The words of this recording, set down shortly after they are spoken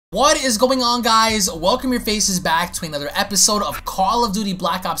What is going on, guys? Welcome your faces back to another episode of Call of Duty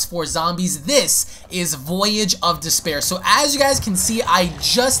Black Ops 4 Zombies. This is Voyage of Despair. So as you guys can see, I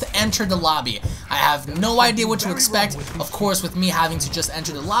just entered the lobby. I have no idea what to expect. Of course, with me having to just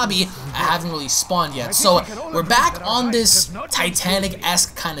enter the lobby, I haven't really spawned yet. So we're back on this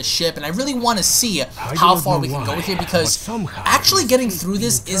Titanic-esque kind of ship, and I really want to see how far we can go here, because actually getting through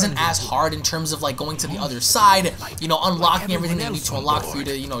this isn't as hard in terms of like going to the other side, you know, unlocking everything that you need to unlock for you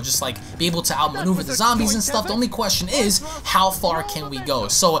to, you know, just like be able to outmaneuver the zombies and stuff. The only question is, how far can we go?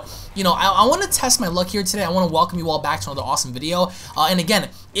 So, you know, I want to test my luck here today. I want to welcome you all back to another awesome video. And again,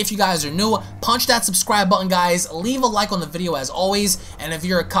 if you guys are new, punch that subscribe button, guys. Leave a like on the video as always. And if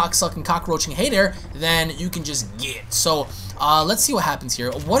you're a cocksucking, cockroaching hater, then you can just get. So, let's see what happens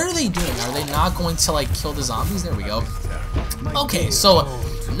here. What are they doing? Are they not going to like kill the zombies? There we go. Okay, so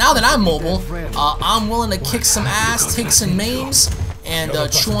now that I'm mobile, I'm willing to kick some ass, take some names, and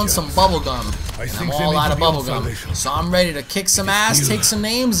chew on some bubblegum. And I'm all out of bubblegum, so I'm ready to kick some ass, take some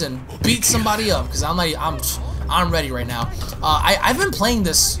names, and beat somebody up, because I'm ready right now. I've been playing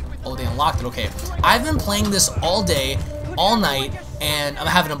this. Oh, they unlocked it. Okay, I've been playing this all day, all night, and I'm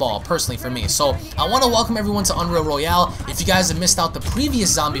having a ball, personally, for me. So I want to welcome everyone to Unreal Royale. If you guys have missed out the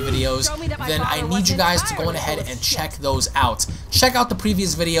previous zombie videos, then I need you guys to go ahead and check those out. Check out the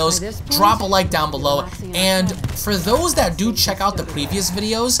previous videos, drop a like down below, and for those that do check out the previous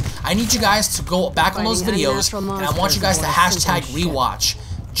videos, I need you guys to go back on those videos, and I want you guys to hashtag rewatch,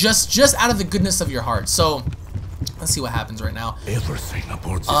 just out of the goodness of your heart. So let's see what happens right now.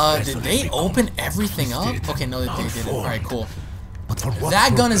 Did they open everything up? Okay, no, they didn't. Alright, cool.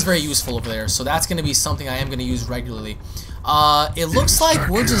 That gun is very useful over there, so that's going to be something I am going to use regularly. It looks like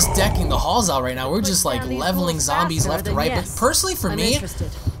we're just decking the halls out right now. We're just like leveling zombies left and right. But personally for me,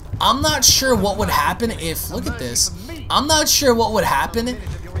 I'm not sure what would happen if, look at this, I'm not sure what would happen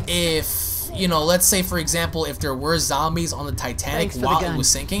if, you know, let's say for example, if there were zombies on the Titanic while it was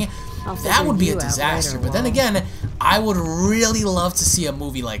sinking. That would be a disaster. But then again, I would really love to see a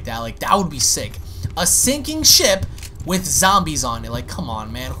movie like that. Like, that would be sick. A sinking ship with zombies on it. Like, come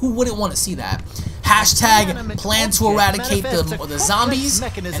on, man. Who wouldn't want to see that? Hashtag plan to eradicate the zombies,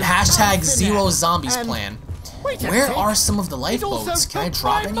 and hashtag zero zombies plan. Where are some of the lifeboats? Can I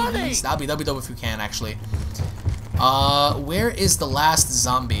drop any of these? That'd be dope if you can, actually. Where is the last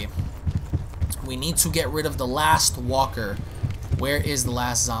zombie? We need to get rid of the last walker. Where is the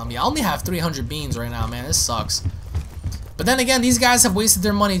last zombie? I only have 300 beans right now, man. This sucks. But then again, these guys have wasted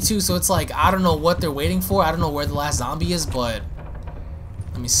their money too, so it's like, I don't know what they're waiting for. I don't know where the last zombie is, but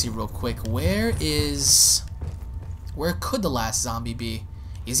let me see real quick. Where could the last zombie be?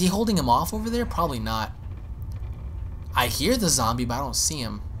 Is he holding him off over there? Probably not. I hear the zombie, but I don't see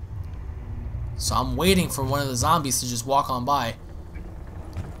him. So I'm waiting for one of the zombies to just walk on by.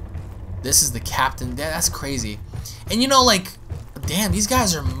 This is the captain. That's crazy. And you know, like, damn, these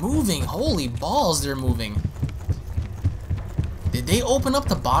guys are moving. Holy balls, they're moving. Did they open up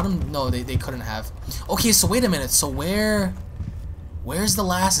the bottom? No, they couldn't have. Okay, so wait a minute. So where's the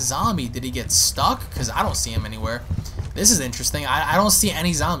last zombie? Did he get stuck? Because I don't see him anywhere. This is interesting. I don't see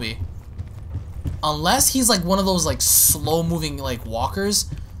any zombie. Unless he's like one of those like slow moving like walkers,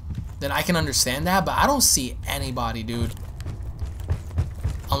 then I can understand that. But I don't see anybody, dude.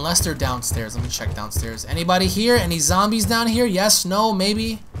 Unless they're downstairs. Let me check downstairs. Anybody here? Any zombies down here? Yes, no,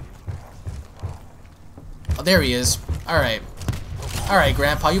 maybe. Oh, there he is. Alright. Alright,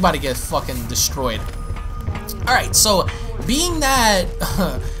 Grandpa, you about to get fucking destroyed. Alright, so being that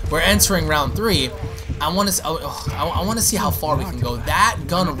we're entering round 3, I want to see how far we can go. That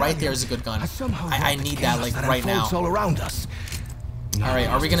gun right there is a good gun. I need that like right now. Alright,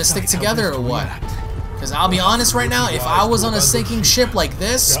 are we gonna stick together or what? Because I'll be honest right now, if I was on a sinking ship like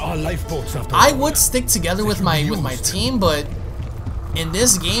this, I would stick together with my team, but in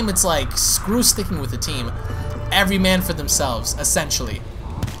this game it's like screw sticking with the team. Every man for themselves, essentially.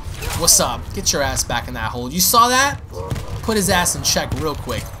 What's up? Get your ass back in that hole. You saw that? Put his ass in check real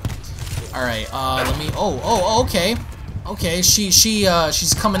quick. All right. Let me. Oh. Okay. Okay.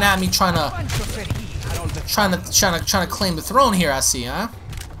 She's coming at me, trying to claim the throne here. I see, huh?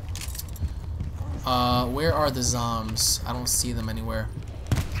 Where are the zombs? I don't see them anywhere.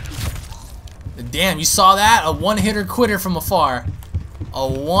 Damn, you saw that? A one-hitter quitter from afar. A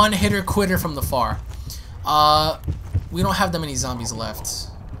one-hitter quitter from the far. We don't have that many zombies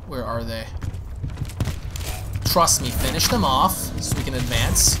left. Where are they? Trust me, finish them off so we can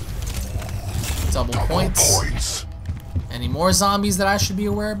advance. Double points. Any more zombies that I should be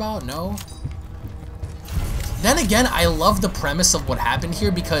aware about? No. Then again, I love the premise of what happened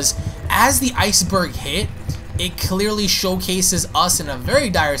here, because as the iceberg hit, it clearly showcases us in a very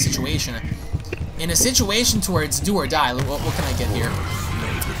dire situation. In a situation to where it's do or die. What can I get here?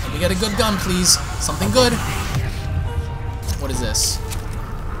 Let me get a good gun, please. Something good. What is this?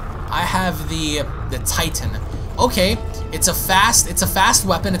 I have the Titan. Okay, it's a fast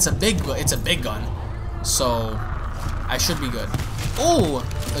weapon. It's a big gun. So I should be good. Oh,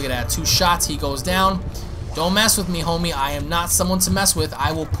 look at that. 2 shots. He goes down. Don't mess with me, homie. I am not someone to mess with.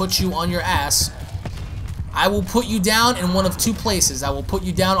 I will put you on your ass. I will put you down in one of 2 places. I will put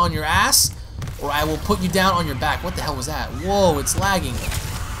you down on your ass, or I will put you down on your back. What the hell was that? Whoa, it's lagging.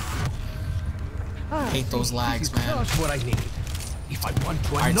 I hate those lags, man.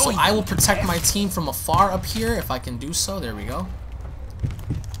 Alright, so I will protect my team from afar up here if I can do so. There we go.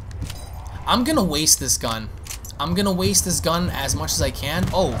 I'm gonna waste this gun. I'm gonna waste this gun as much as I can.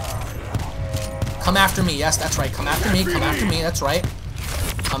 Oh. Come after me. Yes, that's right. Come after me. Come after me. That's right.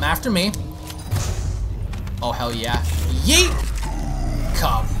 Come after me. Oh, hell yeah. Yeet!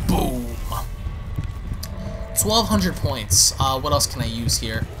 Kaboom! 1,200 points. What else can I use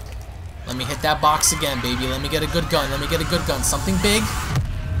here? Let me hit that box again, baby. Let me get a good gun. Let me get a good gun. Something big.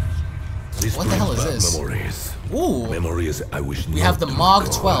 What the hell is this? Memories. Ooh. Memories I wish we have the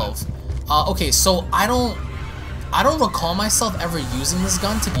MOG 12. Okay, so I don't recall myself ever using this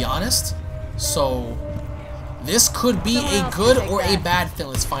gun, to be honest. So this could be a good or a bad thing.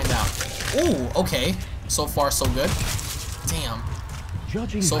 Let's find out. Ooh, okay. So far, so good. Damn.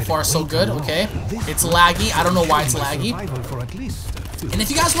 So far, so good. Okay. It's laggy. I don't know why it's laggy. And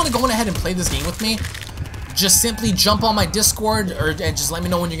if you guys want to go ahead and play this game with me, just simply jump on my Discord and just let me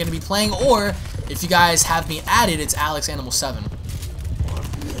know when you're going to be playing. Or if you guys have me added, it's AlexAnimal7.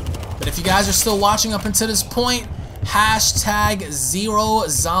 But if you guys are still watching up until this point,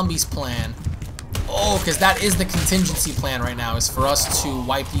 #0zombies plan. Oh, because that is the contingency plan right now, is for us to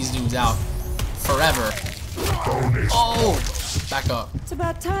wipe these dudes out forever. Oh, back up. It's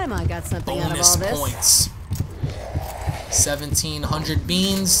about time I got something out of all this. Bonus points. 1,700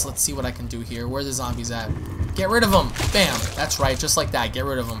 beans. Let's see what I can do here. Where are the zombies at? Get rid of them. Bam. That's right. Just like that. Get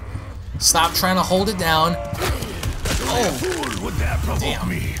rid of them. Stop trying to hold it down. Oh. Damn.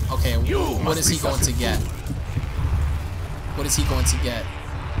 Okay. What is he going to get? What is he going to get?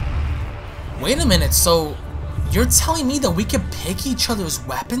 Wait a minute. So you're telling me that we can pick each other's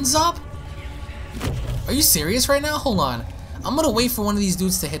weapons up? Are you serious right now? Hold on. I'm going to wait for one of these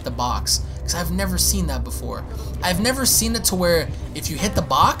dudes to hit the box, because I've never seen that before. I've never seen it to where if you hit the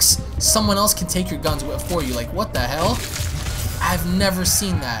box, someone else can take your guns for you. Like, what the hell? I've never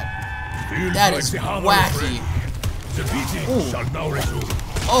seen that. That is wacky. Ooh.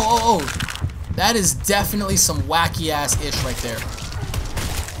 Oh. That is definitely some wacky-ass ish right there.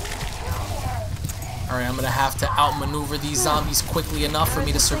 Alright, I'm going to have to outmaneuver these zombies quickly enough for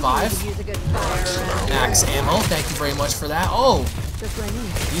me to survive. Max ammo. Thank you very much for that. Oh!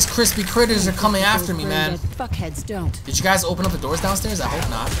 These crispy critters are coming after me, man. Did you guys open up the doors downstairs? I hope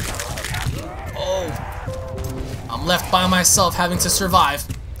not. Oh! I'm left by myself having to survive.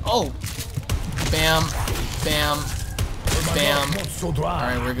 Oh! Bam. Bam. Bam.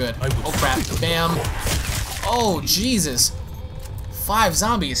 Alright, we're good. Oh, crap. Bam. Oh, Jesus. 5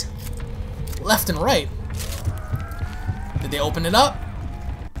 zombies. Left and right. Did they open it up?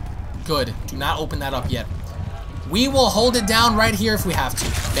 Good. Do not open that up yet. We will hold it down right here if we have to.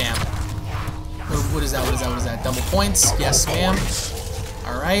 Bam. What is that? What is that? What is that? Double points? Yes, ma'am.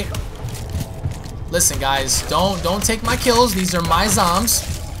 Alright. Listen, guys. Don't take my kills. These are my zombs.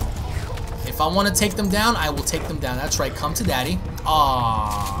 If I want to take them down, I will take them down. That's right. Come to daddy.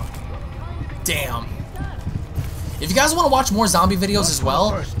 Aww. Damn. If you guys want to watch more zombie videos as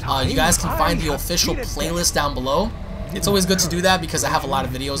well, you guys can find the official playlist down below. It's always good to do that because I have a lot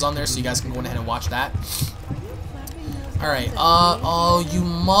of videos on there, so you guys can go ahead and watch that. Alright, oh, you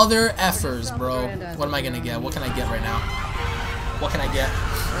mother effers, bro. What am I gonna get? What can I get right now? What can I get?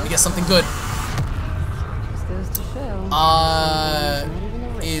 Let me get something good.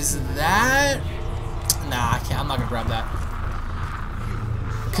 Is that... Nah, I can't. I'm not gonna grab that.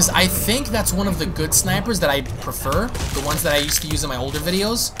 Because I think that's one of the good snipers that I prefer. The ones that I used to use in my older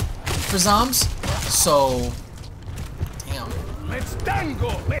videos for zombs. So... Damn.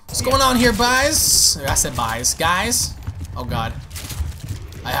 What's going on here, guys? I said buys. Guys? Oh, God.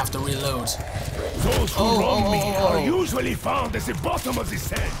 I have to reload. Are usually found at the bottom of the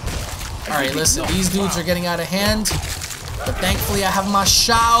set. Alright, listen. These dudes are getting out of hand. But thankfully, I have my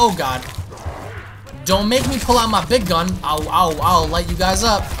shot. Oh, God. Don't make me pull out my big gun. I'll light you guys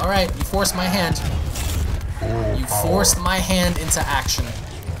up. Alright, you forced my hand. You forced my hand into action.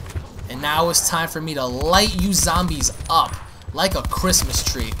 And now it's time for me to light you zombies up like a Christmas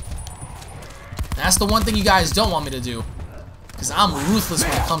tree. That's the one thing you guys don't want me to do. Because I'm ruthless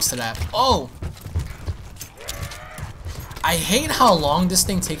when it comes to that. Oh! I hate how long this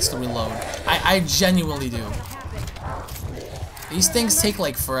thing takes to reload. I genuinely do. These things take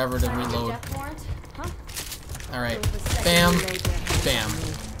like forever to reload. Alright. Bam. Bam.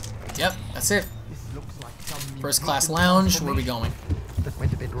 Yep, that's it. First class lounge. Where are we going? That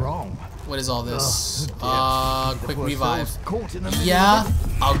went a bit wrong. What is all this? Quick revive. Yeah,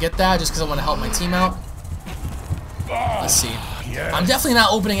 I'll get that just because I want to help my team out. Let's see. I'm definitely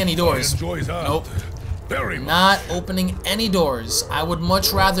not opening any doors. Nope. Not opening any doors. I would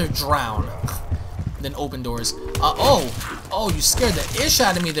much rather drown than open doors. Oh, you scared the ish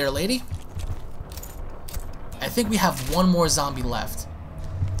out of me there, lady. I think we have one more zombie left.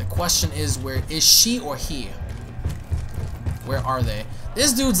 The question is, where is she or he? Where are they?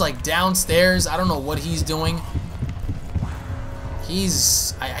 This dude's like downstairs. I don't know what he's doing.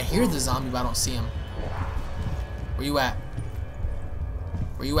 I hear the zombie, but I don't see him. Where you at?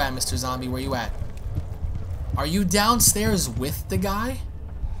 Where you at, Mr. Zombie? Where you at? Are you downstairs with the guy?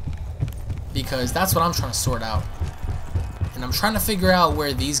 Because that's what I'm trying to sort out. And I'm trying to figure out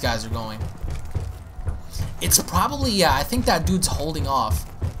where these guys are going. It's probably, yeah, I think that dude's holding off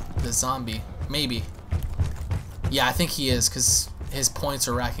the zombie. Maybe. Yeah, I think he is, because his points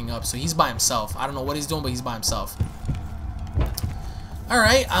are racking up. So he's by himself. I don't know what he's doing, but he's by himself.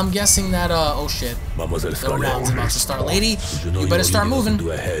 Alright, I'm guessing that, oh shit. The round's about to start. Lady, you better start moving.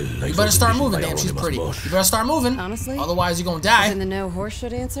 You better start moving, damn, she's pretty. You better start moving. Honestly, otherwise you're gonna die. in the no horse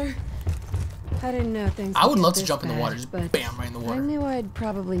should answer. I didn't know things. I would get love to this jump in the water, bad, just but bam, right in the I water. knew I'd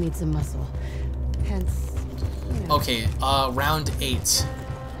probably need some muscle. Hence, you know. Okay, round 8.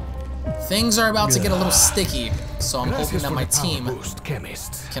 Things are about to get a little sticky, so I'm hoping that my team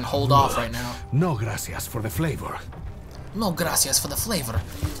can hold off right now. No gracias for the flavor. No gracias for the flavor.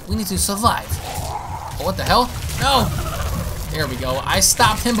 We need to survive. Oh, what the hell? No! There we go. I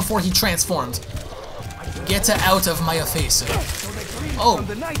stopped him before he transformed. Get out of my face. Oh.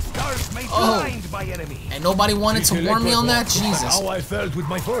 Oh. And nobody wanted to warn me on that? Jesus. How I felt with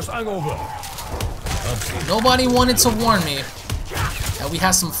my first hangover. Nobody wanted to warn me that we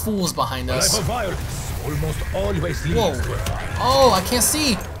have some fools behind us. Almost always. Whoa. Oh, I can't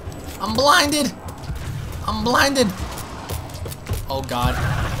see. I'm blinded. I'm blinded. Oh god.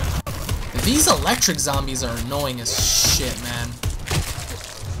 These electric zombies are annoying as shit, man.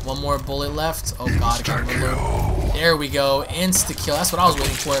 One more bullet left. Oh god, I can't reload. There we go. Insta-kill. That's what I was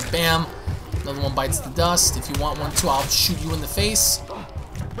waiting for. Bam. Another one bites the dust. If you want one too, I'll shoot you in the face.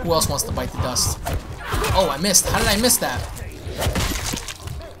 Who else wants to bite the dust? Oh, I missed. How did I miss that?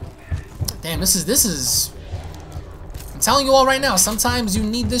 Damn, this is... I'm telling you all right now, sometimes you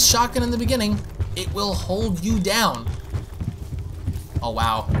need this shotgun in the beginning. It will hold you down. Oh,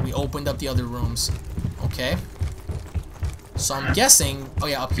 wow. We opened up the other rooms. Okay. So I'm guessing... Oh,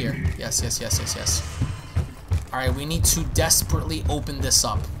 yeah, up here. Yes, yes, yes, yes, yes. Alright, we need to desperately open this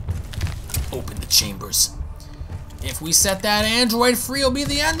up. Open the chambers. If we set that android free, it'll be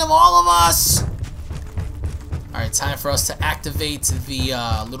the end of all of us! Alright, time for us to activate the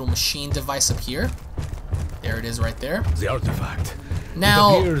little machine device up here. There it is right there. The artifact.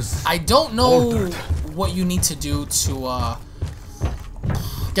 Now, I don't know what you need to do to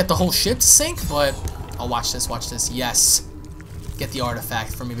get the whole ship to sync, but... Oh, watch this, watch this. Yes. Get the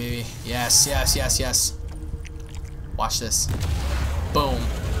artifact for me, baby. Yes, yes, yes, yes. Watch this. Boom.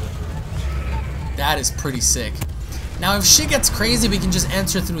 That is pretty sick. Now, if shit gets crazy, we can just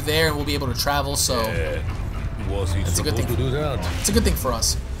enter through there and we'll be able to travel, so... That's a good thing. It's a good thing for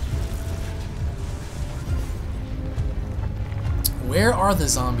us. Where are the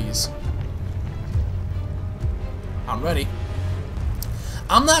zombies? I'm ready.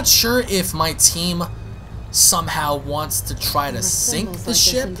 I'm not sure if my team somehow wants to try to sink the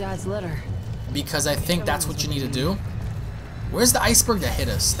ship, because I think that's what you need to do. Where's the iceberg that hit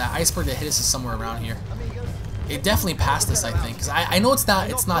us? That iceberg that hit us is somewhere around here. It definitely passed us, I think, because I know it's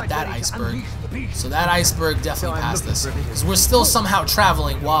not that iceberg. So that iceberg definitely passed us, because we're still somehow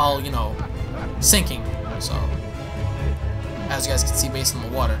traveling while, you know, sinking. So, as you guys can see, based on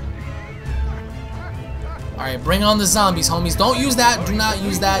the water. Alright, bring on the zombies, homies. Don't use that. Do not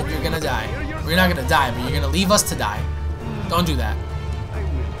use that. You're gonna die. Or you're not gonna die, but you're gonna leave us to die. Don't do that.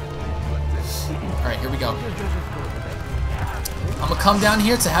 Alright, here we go. I'm gonna come down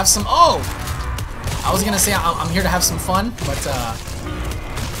here to have some... Oh! I was gonna say I'm here to have some fun, but,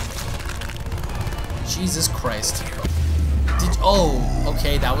 Jesus Christ. Oh,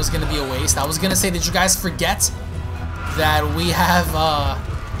 okay, that was gonna be a waste. I was gonna say, did you guys forget that we have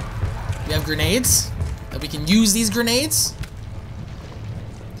grenades? That we can use these grenades?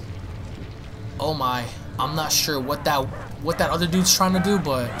 Oh my. I'm not sure what that other dude's trying to do,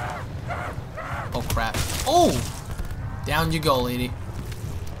 but... Oh, crap. Oh! Down you go, lady.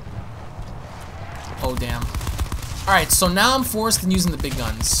 Oh, damn. Alright, so now I'm forced in using the big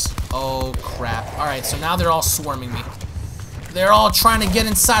guns. Oh, crap. Alright, so now they're all swarming me. They're all trying to get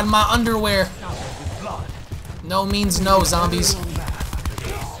inside my underwear. No means no, zombies.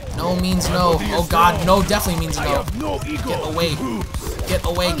 No means no. Oh, God, no definitely means no. Get away. Get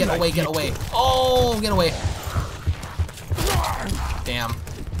away, get away, get away. Oh, get away. Damn.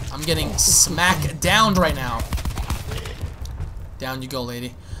 I'm getting smack downed right now. Down you go,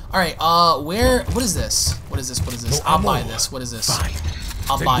 lady. Alright, what is this? What is this? What is this? I'll buy this. What is this?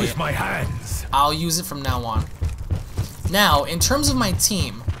 I'll buy it. I'll use it from now on. Now, in terms of my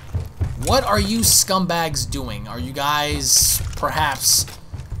team, what are you scumbags doing? Are you guys perhaps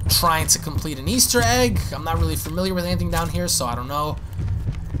trying to complete an Easter egg? I'm not really familiar with anything down here, so I don't know.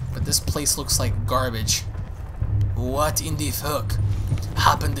 But this place looks like garbage. What in the fuck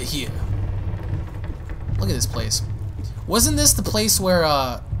happened here? Look at this place. Wasn't this the place where,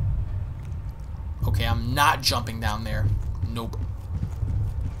 okay, I'm not jumping down there. Nope.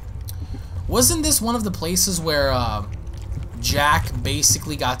 Wasn't this one of the places where, Jack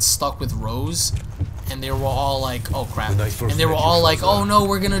basically got stuck with Rose? And they were all like, oh crap. And they were all like, oh no,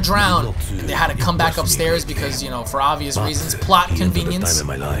 we're gonna drown. And they had to come back upstairs because, you know, for obvious reasons, plot convenience.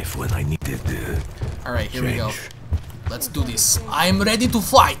 Alright, here we go. Let's do this. I am ready to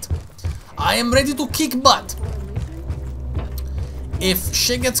fight. I am ready to kick butt. If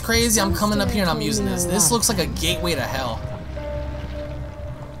shit gets crazy, I'm coming up here and I'm using this. This looks like a gateway to hell.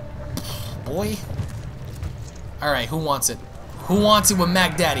 Boy. Alright, who wants it? Who wants it with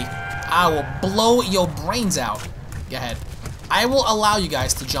Mac Daddy? I will blow your brains out. Go ahead. I will allow you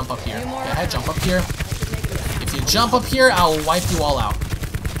guys to jump up here. Go ahead, jump up here. If you jump up here, I will wipe you all out.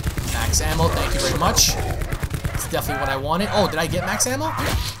 Max ammo, thank you very much. That's definitely what I wanted. Oh, did I get max ammo?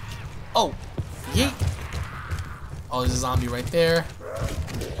 Oh, yeet. Oh, there's a zombie right there.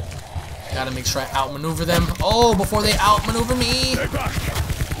 Gotta make sure I outmaneuver them. Oh, before they outmaneuver me.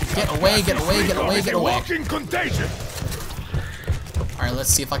 Get away, get away, get away, get away. Alright,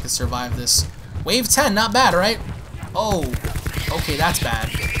 let's see if I can survive this. Wave 10, not bad, right? Oh, okay, that's bad.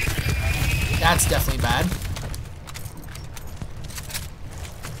 That's definitely bad.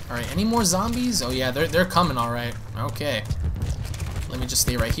 Alright, any more zombies? Oh yeah, they're coming, alright. Okay. Let me just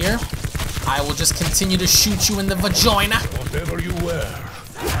stay right here. I will just continue to shoot you in the vagina. Whatever you wear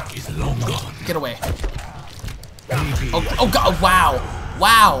is long gone. Get away. Oh god, wow.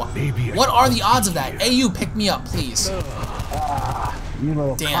 Wow. What are the odds of that? Hey, you, pick me up, please.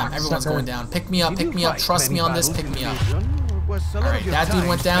 Damn, everyone's going down. Pick me up, trust me on this, pick me up. Alright, that dude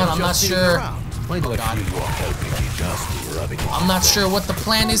went down, I'm not sure. Oh god. I'm not sure what the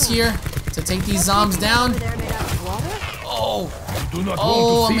plan is here to take these zombs down. Oh,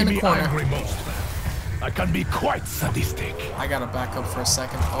 I'm in the corner. I can be quite sadistic. I gotta back up for a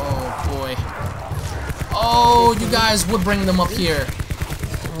second. Oh boy. Oh, you guys would bring them up here.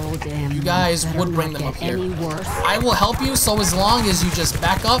 Oh, damn. You guys would bring them up here. I will help you so as long as you just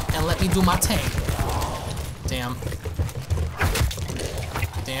back up and let me do my thing. Damn.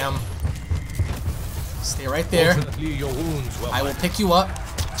 Damn. Stay right there. I will pick you up.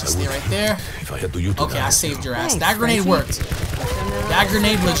 Just stay right there. Okay, I saved your ass. That grenade worked. That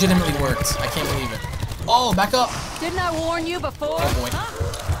grenade legitimately worked. I can't believe it. Oh, back up. Didn't I warn you before? Oh boy.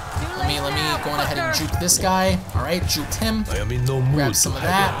 Let me go on ahead and juke this guy. All right, juked him. Grab some of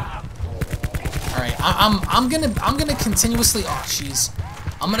that. All right, I'm gonna continuously. Oh jeez,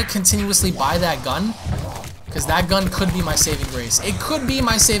 I'm gonna continuously buy that gun because that gun could be my saving grace. It could be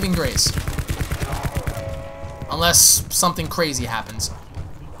my saving grace, unless something crazy happens,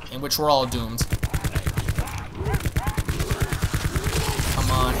 in which we're all doomed.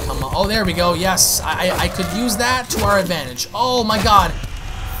 Come on, come on. Oh, there we go. Yes, I could use that to our advantage. Oh my God.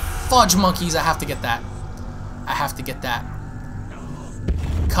 Fudge monkeys, I have to get that. I have to get that.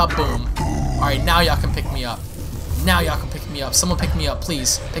 Kaboom. Alright, now y'all can pick me up. Now y'all can pick me up. Someone pick me up,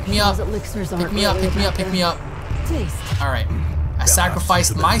 please. Pick me up. Pick me up, pick me up, pick me up. Alright. I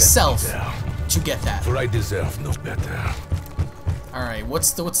sacrificed myself to get that. For I deserve no better. Alright,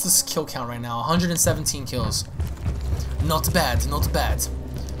 what's this kill count right now? 117 kills. Not bad, not bad.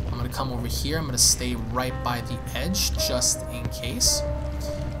 I'm gonna come over here. I'm gonna stay right by the edge, just in case.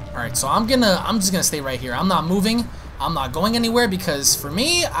 Alright, so I'm just gonna stay right here. I'm not moving. I'm not going anywhere because for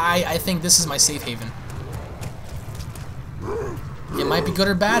me, I think this is my safe haven. It might be good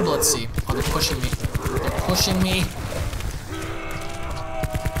or bad, but let's see. Oh, they're pushing me. They're pushing me.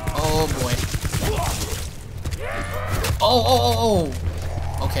 Oh boy. Oh.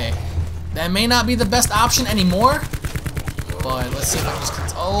 Okay. That may not be the best option anymore. But let's see if I can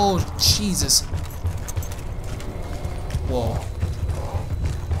just... Oh, Jesus. Whoa.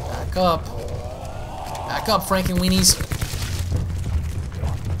 Back up. Back up, Frankenweenies.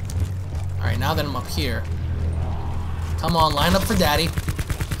 Alright, now that I'm up here. Come on, line up for daddy.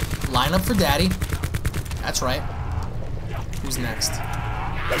 Line up for daddy. That's right. Who's next?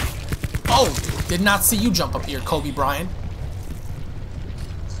 Oh! Did not see you jump up here, Kobe Bryant.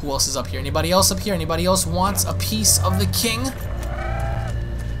 Who else is up here? Anybody else up here? Anybody else wants a piece of the king?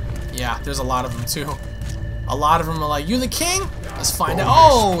 Yeah, there's a lot of them too. A lot of them are like, you the king? Let's find out.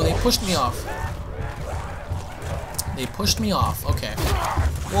 Oh, they pushed me off. They pushed me off. Okay.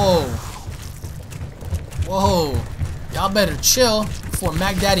 Whoa. Whoa. Y'all better chill before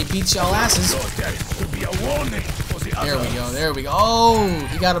Mac Daddy beats y'all asses. There we go. There we go. Oh,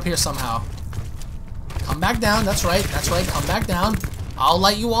 he got up here somehow. Come back down. That's right. That's right. Come back down. I'll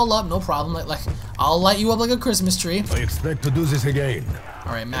light you all up, no problem. Like I'll light you up like a Christmas tree. I expect to do this again.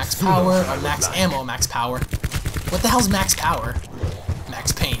 All right, max power or max ammo, max power. What the hell's max power?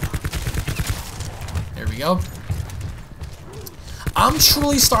 Max pain. There we go. I'm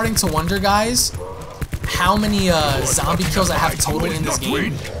truly starting to wonder, guys, how many zombie kills I have total in this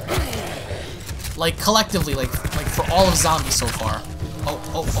game. Like collectively, like for all of zombies so far.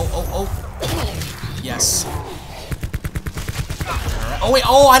 Oh. Yes. Oh wait,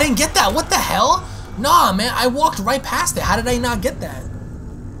 oh, I didn't get that. What the hell? Nah, man, I walked right past it. How did I not get that?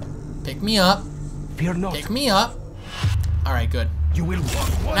 Pick me up. Fear not. Pick me up. All right, good. You will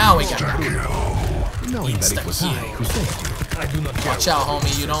walk. Now we got it. I do not Watch out,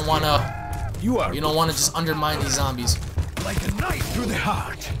 homie. You don't wanna. You don't wanna just undermine these zombies. Like a knife through the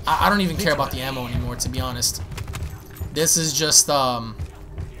heart. I don't even care about the ammo anymore, to be honest. This is just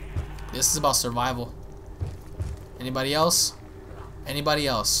This is about survival. Anybody else? Anybody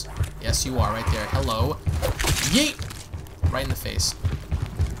else? Yes, you are right there. Hello. Yeet! Right in the face.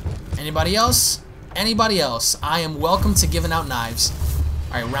 Anybody else? Anybody else? I am welcome to giving out knives.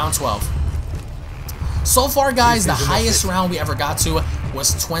 Alright, round 12. So far, guys, the highest round we ever got to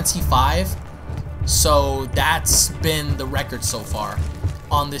was 25. So that's been the record so far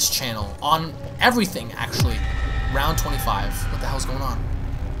on this channel. On everything, actually. Round 25. What the hell's going on?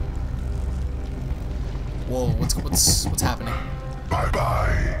 Whoa, what's happening?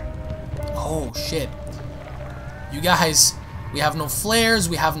 Bye-bye. Oh, shit. You guys, we have no flares,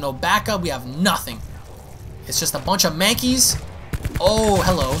 we have no backup, we have nothing. It's just a bunch of mankeys. Oh,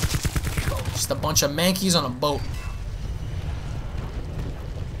 hello. Just a bunch of mankeys on a boat.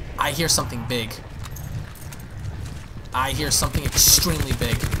 I hear something big. I hear something extremely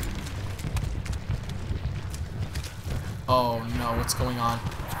big. Oh, no, what's going on?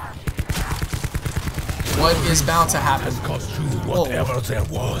 What is bound to happen? Whatever there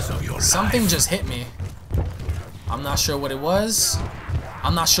was of your Something just hit me. I'm not sure what it was.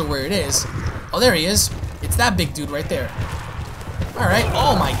 I'm not sure where it is. Oh, there he is. It's that big dude right there. Alright.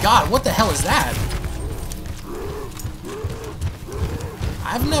 Oh my god, what the hell is that?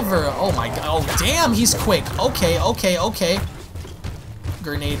 I've never... Oh my god. Oh, damn, he's quick. Okay, okay, okay.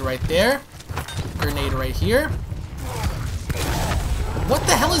 Grenade right there. Grenade right here. What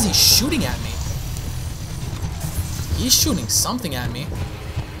the hell is he shooting at me? He's shooting something at me.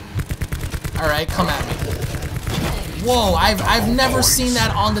 Alright, come at me. Whoa, I've never seen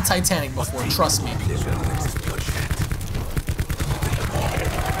that on the Titanic before, trust me.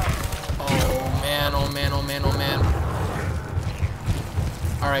 Oh man, oh man, oh man, oh man.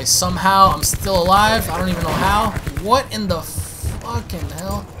 Alright, somehow I'm still alive. I don't even know how. What in the fucking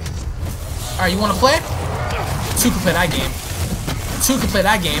hell? Alright, you wanna play? Two can play that game. Two can play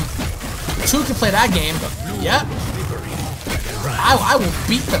that game. Two can play that game. Yep. I will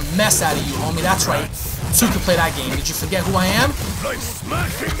beat the mess out of you, homie. That's right. Two can play that game. Did you forget who I am?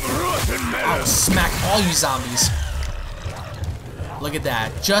 I will smack all you zombies. Look at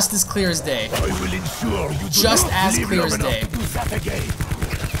that. Just as clear as day. Just as clear as day.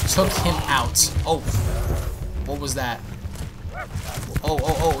 Took him out. Oh. What was that? Oh,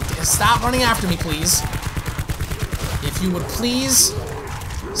 oh, oh. Stop running after me, please. If you would please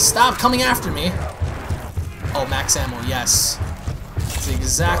stop coming after me. Oh, max ammo. Yes. That's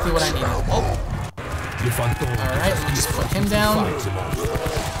exactly what I needed. Oh. Alright, let me just put him down.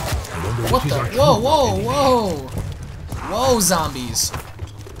 What the? Whoa, whoa, whoa. Whoa, zombies.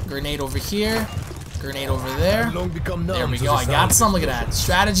 Grenade over here. Grenade over there. There we go. I got some. Look at that.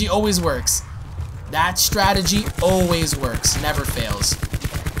 Strategy always works. That strategy always works. Never fails.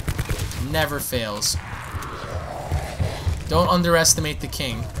 Never fails. Don't underestimate the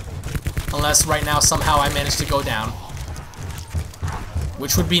king. Unless right now somehow I manage to go down.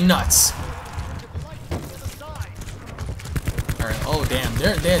 Which would be nuts. damn.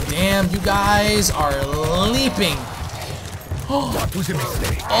 Damn, you guys are leaping. That was a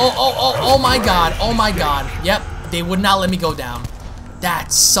mistake. Oh my god. Oh my god. Yep, they would not let me go down.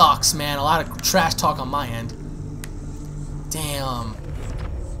 That sucks, man. A lot of trash talk on my end. Damn.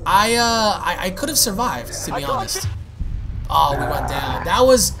 I could have survived, to be honest. Oh, we went down. That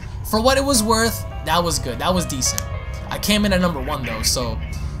was, for what it was worth, that was good. That was decent. I came in at number 1 though, so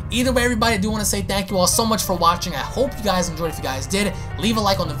either way, everybody, I do want to say thank you all so much for watching. I hope you guys enjoyed. If you guys did, leave a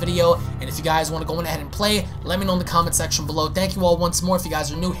like on the video, and if you guys want to go ahead and play, let me know in the comment section below. Thank you all once more. If you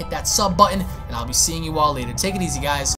guys are new, hit that sub button, and I'll be seeing you all later. Take it easy, guys.